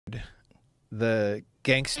the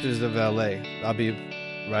Gangsters of LA. I'll be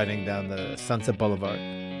riding down the Sunset Boulevard,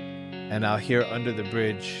 and I'll hear Under the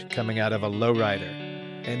Bridge coming out of a lowrider,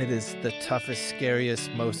 and it is the toughest,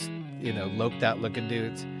 scariest, most loped out looking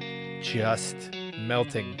dudes just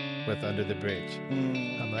melting with Under the Bridge.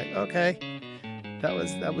 I'm like, okay, that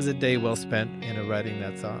was a day well spent, writing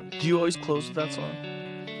that song. Do you always close with that song,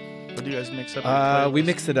 or do you guys mix up? We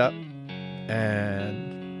mix it up,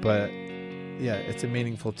 but yeah, it's a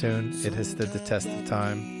meaningful tune. It has stood the test of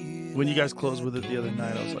time. When you guys closed with it the other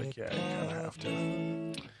night, I was like, yeah, you kind of have to.